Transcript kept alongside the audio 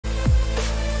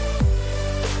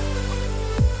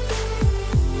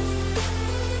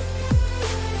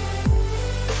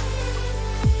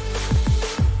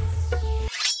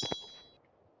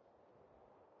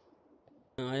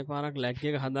පාරක් ලැග්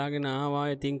එක හදාගෙන ආවා.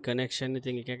 ඉතින් කනෙක්ෂන්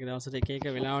ඉතින් එක එක දවසට එක එක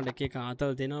වෙලාවට එක එක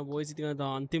ආතල් දෙනවා. බොයිස් ඉතින්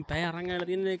අන්තිම පැය අරන් ආලා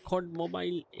තියෙන්නේ කොඩ්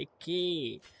මොබයිල්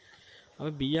එකේ.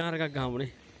 අපි BR එකක්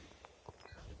ගහමුනේ.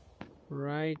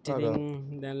 රයිට්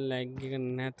ඉතින් දැන් ලැග් එක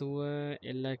නැතුව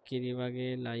එල්ල කිරි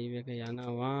වගේ ලයිව් එක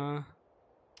යනවා.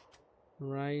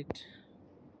 රයිට්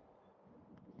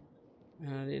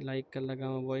හරි ලයික් කරලා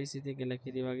ගම බොයිස් ඉතින් එල්ල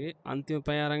කිරි වගේ අන්තිම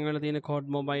පැය අරන් ආලා තියෙන කොඩ්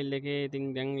මොබයිල් එකේ ඉතින්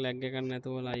දැන් ලැග් එකක්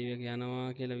නැතුව ලයිව් එක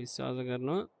යනවා කියලා විශ්වාස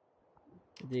කරනවා.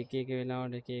 ඉතින් එක එක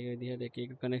වෙලාවට එක එක විදිහට එක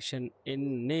එක කනෙක්ෂන්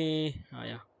එන්නේ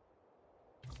ආයා.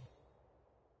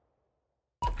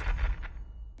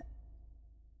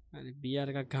 හරි BR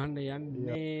එකක් ගහන්න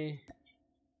යන්නේ.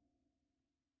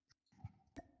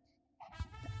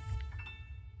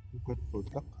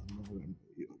 පොඩ්ඩක් අන්න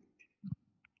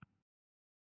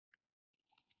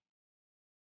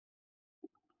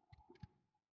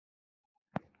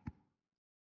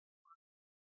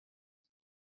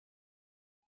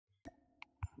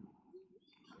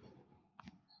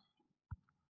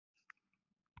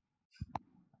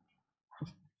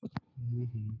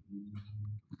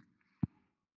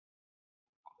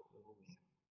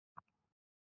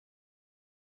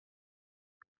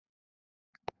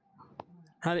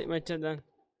හරි මච්චන් දැන්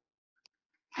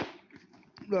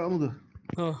ගාමුද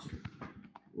ඔව්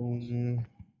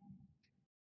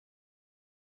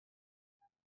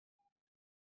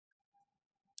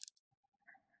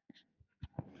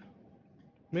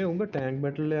මේ උඹ ටෑන්ක්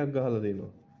බැටල් එකක් ගහලා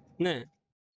දෙනවා නෑ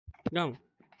ගමු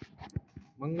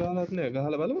මං ගහලත් නෑ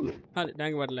ගහලා බලමුද හරි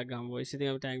ටැංක් බටලක් ගමු බොයිස්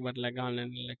ඉතින් අපි ටැංක් බටලක්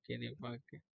ගහන්න ඉල්ල කියලා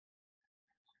පාක්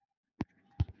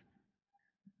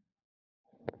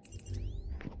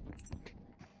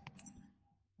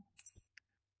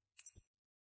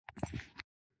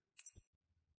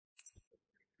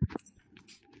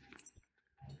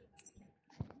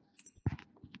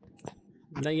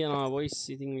දැන් යනවා බොයිස්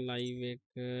ඉතින් ලයිව් එක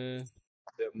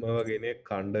දැම්ම වගේනේ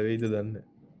කණ්ඩ වෙයිද දන්න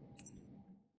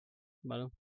බලමු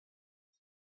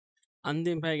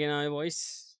අන්තිම පැය ගෙනාවේ බොයිස්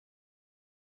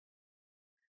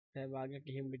පැය භාගයක්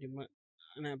එහෙම පිටින්ම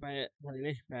නෑ පැය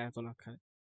හරිනේ පැය 3ක් හරි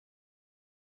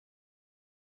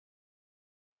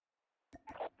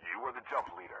You are the jump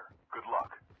leader. Good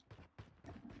luck.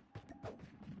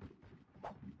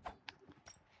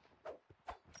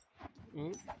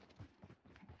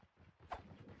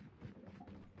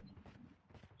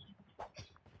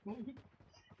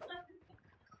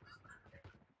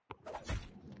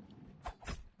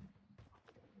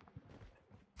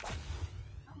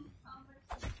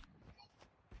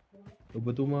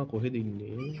 ඔබතුමා කොහෙද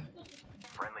ඉන්නේ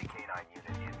Friendly canine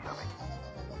unit incoming.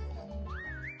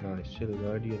 ඉස්සර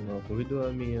ගාඩියන් මා කොහෙද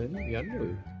මේ යන්නේ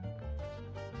ඔය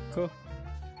කො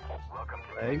Welcome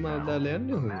to ඇයි මා දාලා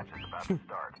යන්නේ ඔහොම match is about to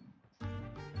start.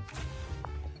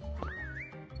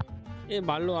 ඒ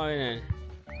බල්ලෝ ආවේ නෑ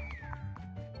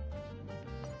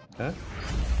ඈ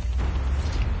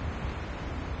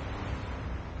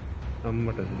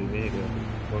අම්මට සුදු මේක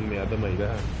මම මේ අදමයි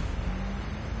ගහන්නේ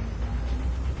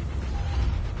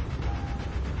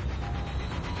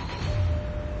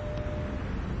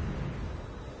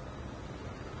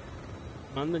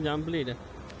මන්ද ජම්ප් ලීඩර්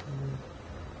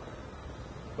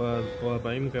ඔයා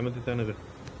පයින් කැමති තැනකට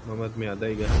මමත් මේ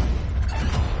අදයි ගහන්නේ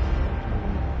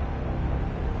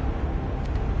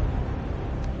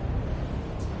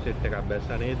සෙට් එකක්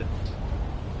බැස්සා නේද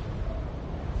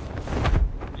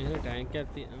එහෙම ටැංක් එකක්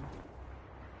තියෙනවා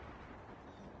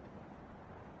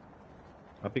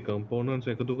අපි කම්පෝනන්ට්ස්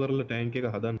එකතු කරලා ටැංක් එක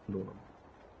හදන්න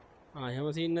ඕන එහෙම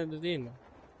සීන් නැද්ද තියෙන්නේ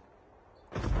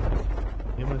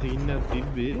එහෙම සීන් එකක්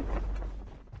තිබ්බේ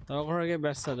තව කොහරගේ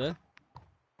බැස්සද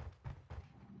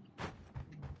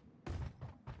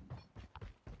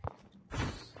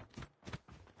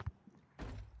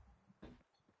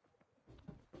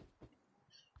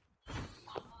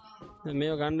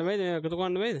මේක ගන්න බෑද මේක එකතු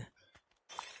කරන්න බෑද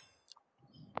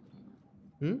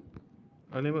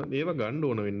අනේම ඒව ගන්න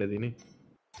ඕන වෙන්න දිනේ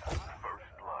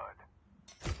First blood.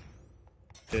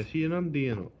 කැසිය නම්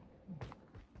තියෙනවා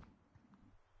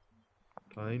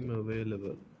time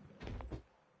available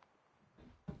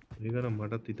ඒක නම්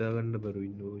මටත් හිතා ගන්න බැරුව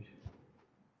ඉන්න ඕයි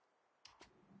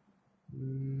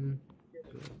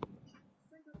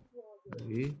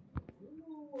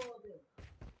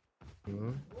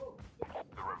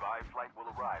The revived flight will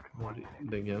arrive in 1 minute.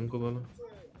 දැන් යන්කෝ බලන්න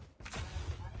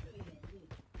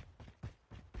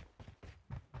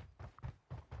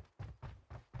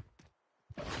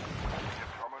The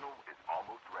terminal is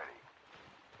almost ready.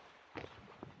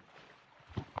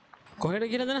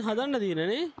 කොහෙට කියලා දැන් හදන්න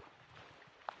තියෙනනේ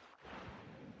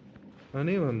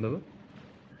අනේ වන්දව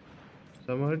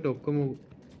සමහරට ඔක්කොම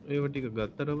ඒව ටික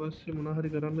ගත්තට පස්සේ මොනා හරි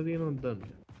කරන්න තියෙනවද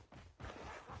දන්නේ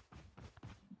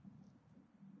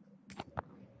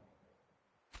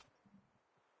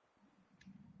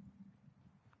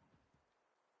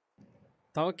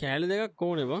තව කෑලි දෙකක්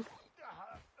ඕනේ බං.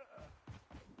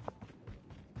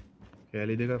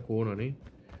 කෑලි දෙකක් ඕනනේ.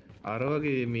 අර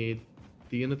වගේ මේ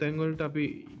තියෙන තැන් වලට අපි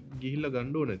ගිහිල්ලා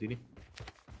ගන්න ඕන නැතිනේ.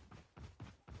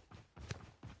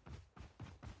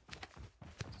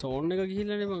 සෝන් එක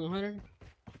ගිහිල්ලානේ බං අහරනේ.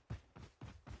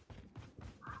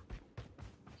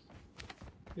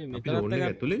 මේ අපි මෙතනත් ඕන එක එකක්.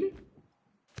 ඇතුලේනේ.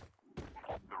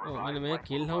 ඔව් මෙන්න මේ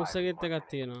කිල් හවුස් එකෙත් එකක්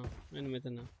තියෙනවා. මෙන්න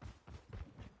මෙතන.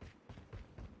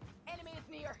 Enemy is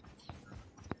near.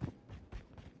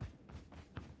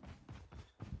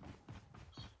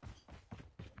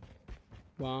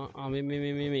 වා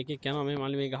මේ එකෙක් යනවා මේ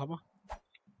මල්ලි මේ ගහපන්.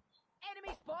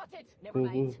 Enemy spotted. Never කෝ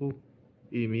mind. කෝ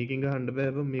මේකෙන් ගහන්න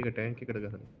බෑ බං මේක ටැංක් එකට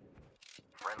ගහන්න.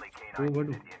 Friendly කෝ canine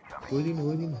බඩු. unit incoming.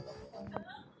 කොයිදින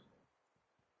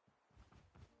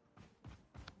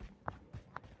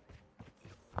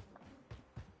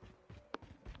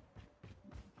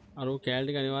අර කෑලි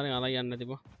ටික අනිවාර්යෙන් අරන් යන්න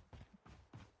තිබා.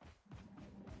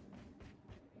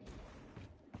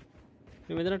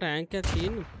 මේ මෙතන ටැංක් එකක්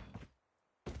තියෙනවා.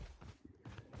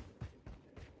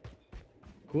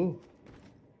 කෝ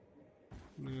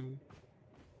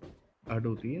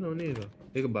අඩු තියෙනව නේද?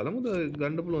 ඒක බලමුද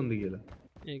ගන්න පුළුවන්ද කියලා.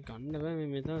 ඒ ගන්න බෑ මේ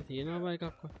මෙතන තියෙනවා බා එකක්.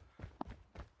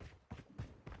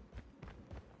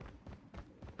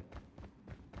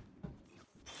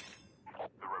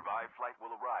 The revived flight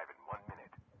will arrive in 1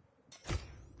 minute.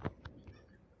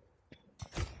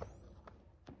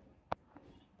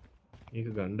 ඒක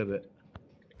ගන්න බෑ.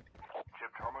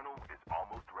 Chip terminal is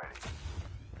almost ready.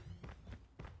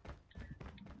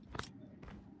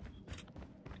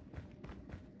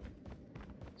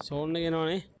 Zone එක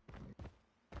එනවනේ.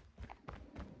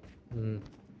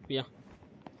 පියා.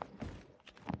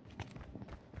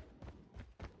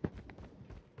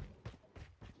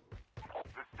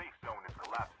 The safe zone is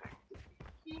collapsing.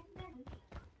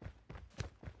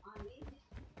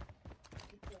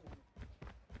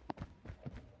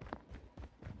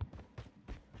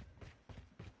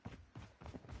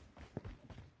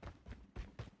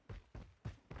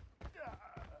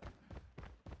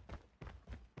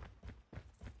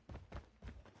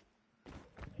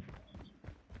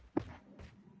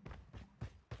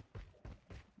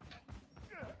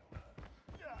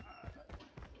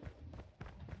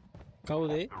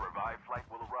 කවුද ඒ? The revived flight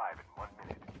will arrive in 1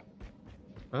 minute.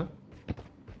 හා?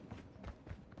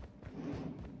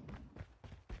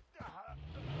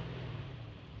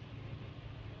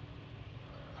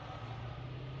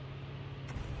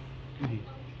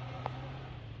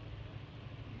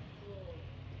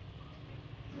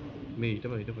 මේ ඊට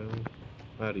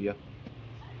හරියා.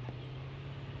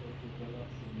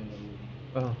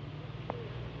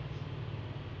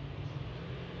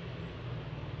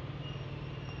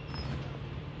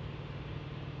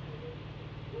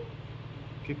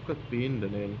 කික්කත් පේන්න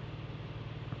නෑනේ.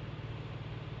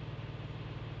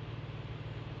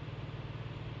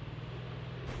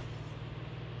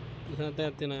 මෙතන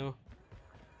තැයක් තියෙනවා.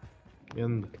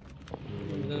 යන්න.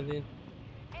 මෙතන තියෙන.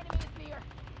 Enemy is near.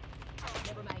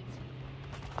 Never mind.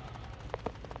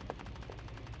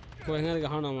 කොහෙන් හරි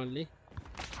ගහනවා මල්ලි.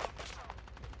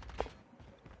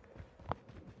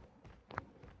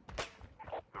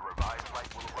 The revived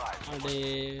flight will arrive.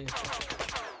 අඩේ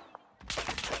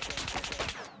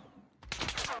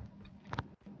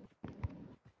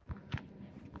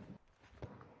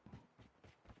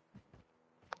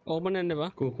ඕපන් යන්න බා.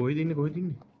 කොයිද ඉන්නේ?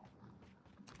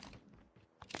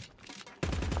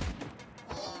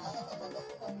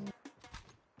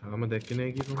 තාම දැක්කේ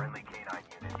නෑ කියපන්. Friendly canine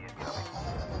unit incoming.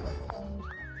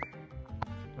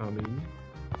 මේ ඉන්නේ.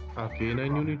 K9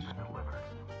 units. Delivered.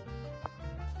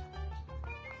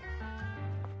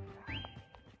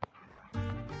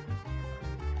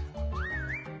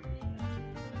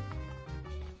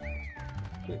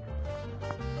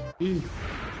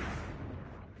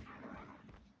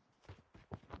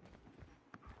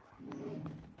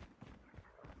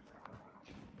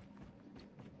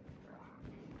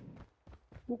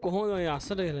 ඌ කොහොමද ඔය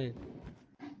අස්සට ගලන්නේ?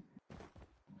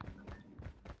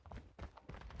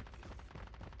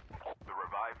 The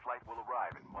revived flight will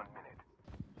arrive in 1 minute.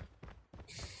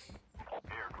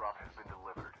 Airdrop has been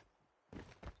delivered.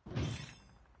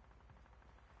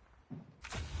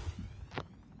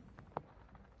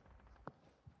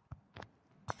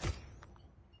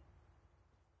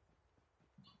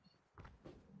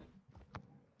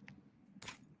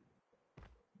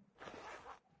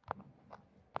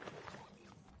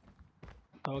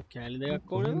 තව කෑලි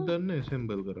දෙකක් ඕනේ. කොහෙන්ද දන්නේ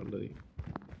assemble කරන්නද? Ready.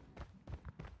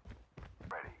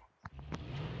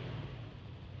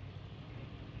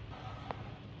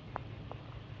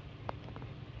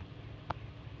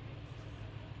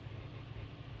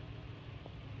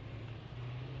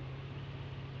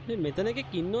 මෙතන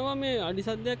එකෙක් ඉන්නවා මේ අඩි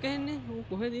සද්දයක් ඇහෙන්නේ. ඌ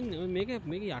කොහෙද ඉන්නේ? මේක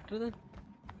යටද?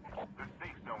 The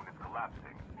safe zone is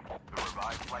collapsing. The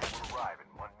revived flight will arrive in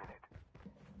 1 minute.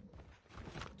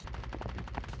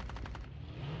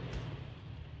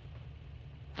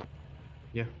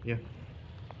 Yeah.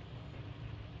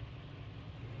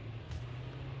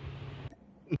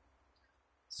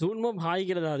 Soon mob hi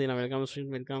කියලා දාලා දෙනවා. welcome stream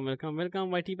welcome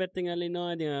YT පැත්තෙන් ඇවිල්ලා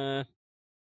ඉන්නවා. ඉතින්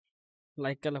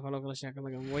like කරලා follow කරලා share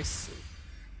කරලා ගමු voice.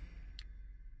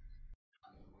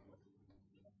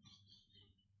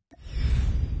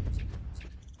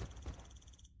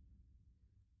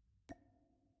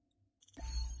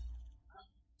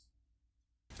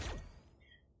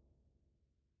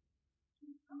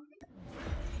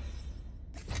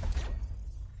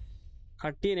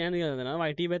 කට්ටිය නෑ නේද දන්නවා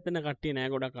YT පැත්තෙන් කට්ටිය නෑ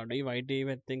ගොඩක් අඩුයි YT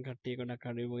පැත්තෙන් කට්ටිය ගොඩක්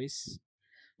අඩුයි voice.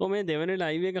 මේ දෙවෙනි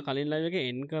live එක කලින් live එක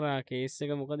end කරා case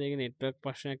එක මොකද ඒක network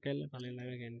ප්‍රශ්නයක් ඇවිල්ලා කලින්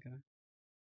live එක end කරා.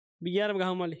 BR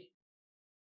ගහමු මල්ලි.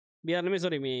 BR නෙමෙයි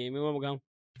sorry මේ මෙවම ගහමු.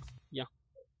 යා.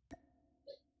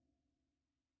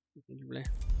 බ්ලේ.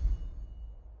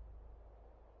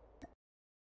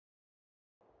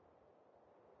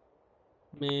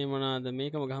 මේ මොනවාද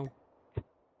මේකම ගහමු.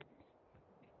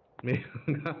 මේ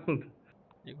ගහමු.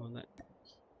 ඒක හොඳයි.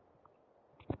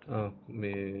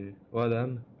 මේ ඔයා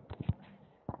දාන්න.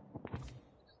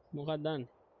 මොකක්ද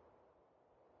දාන්නේ?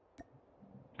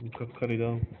 මොකක් හරි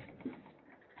දාමු.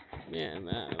 මේ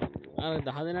අර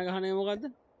 10 දෙනා ගහන්නේ මොකද්ද?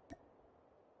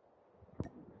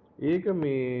 ඒක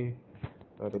මේ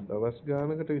අර දවස්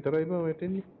ගානකට විතරයි බා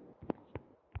වැටෙන්නේ.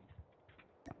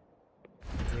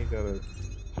 මේක අර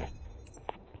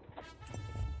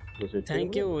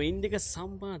thank you Indika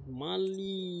Sampath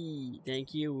Mali. Thank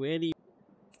you very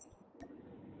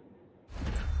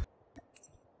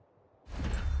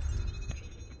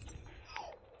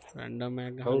random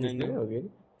okay.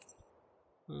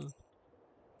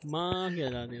 මා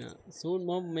කියලා දෙනවා. soon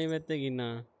mob මේ පැත්තේ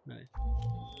ඉන්නා. හරි.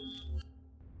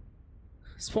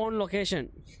 spawn location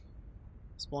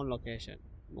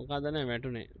මොකද නැහැ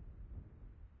වැටුනේ.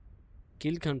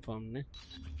 kill confirm නේ.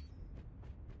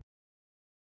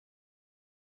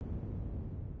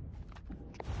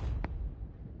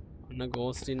 අන්න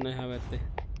ghost ඉන්න එහා පැත්තේ.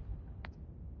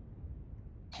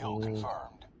 Kill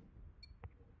confirmed.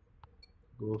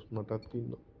 ghost මටත්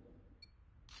ඉන්නවා.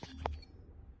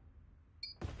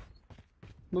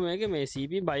 මේක මේ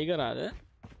CP buy කරාද?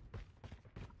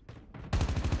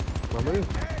 මම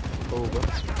ඔව් බා.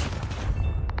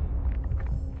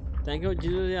 thank you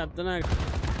ජිජු අත්තන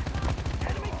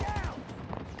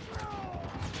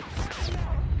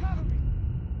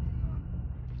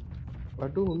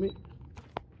අඩු මේ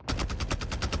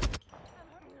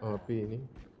අපි නේ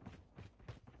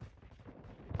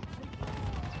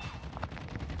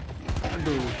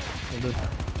අඩු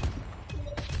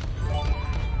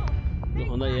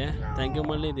හොඳයි ඈ thank you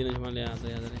මල්ලි දිනේෂ් මල්ලි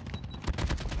ආදරේ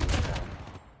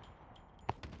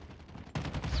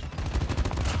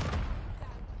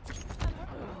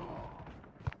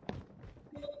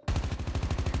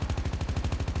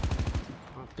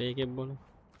අපේ එකෙක් බොන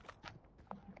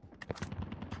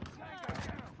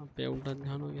අපේ උන්ටත්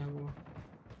ගහනවා ගහනවා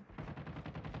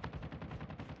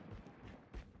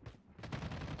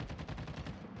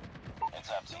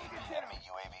Enemy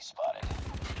UAV spotted.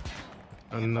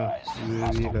 අන්න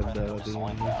UAV එකක් දාලා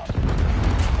තියෙනවා.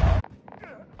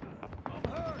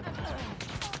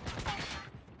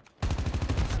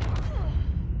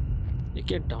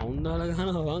 එකේ ඩවුන් දාලා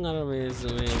ගහනවා වන් අර මේ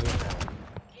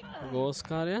ගෝස්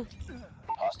කාර්යය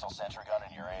Hostile sentry gun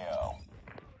in your AO.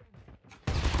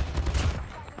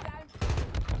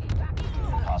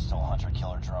 Hostile hunter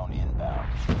killer drone inbound.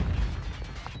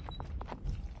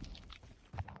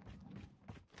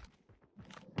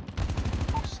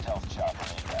 Stealth chopper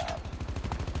inbound.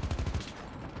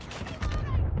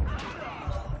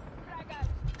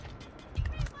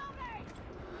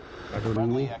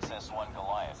 Friendly XS-1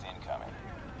 Goliath incoming.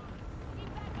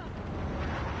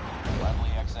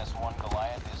 Friendly XS-1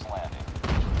 Goliath is landing.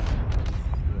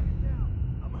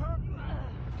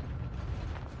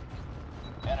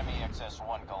 Enemy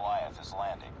XS-1 Goliath is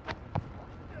landing.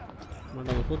 මට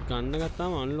මොකොත් ගන්න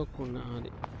ගත්තාම අන්ලොක් වුණා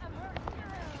හරි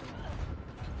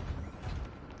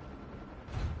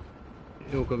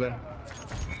ඕක ගන්න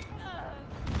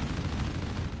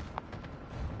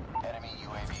Enemy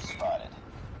UAV spotted.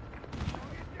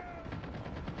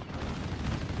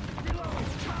 Kill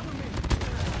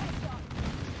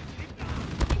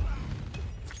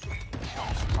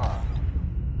confirmed.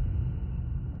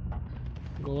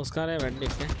 ගෝස් කාර්යය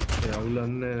වැඩක් ඈ ඒ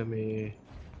අවුලන්න මේ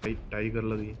ටයි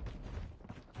කරලා දී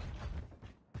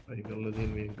ටයි කරලා දී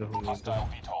මේක ගහමු Hostile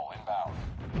VTOL inbound.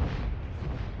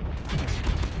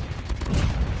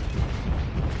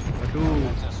 අඩු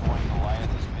XS1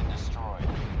 Goliath has been destroyed.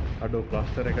 අඩු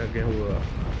ක්ලස්ටර් එකක් ගැහුවා.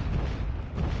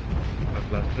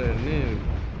 ක්ලස්ටර් එන්නේ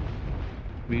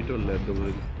වීටොල්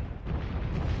ඇද්දවල.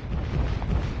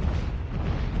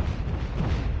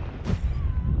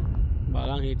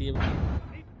 බලන් හිටියේ.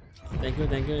 thank you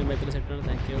මේ මෙතන සෙට් කරන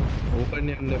thank you.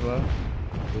 ඕපන් යන්න එපා.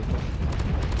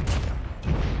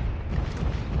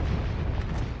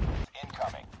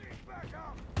 Incoming.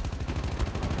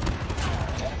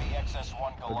 Enemy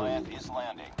XS1 Goliath is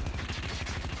landing.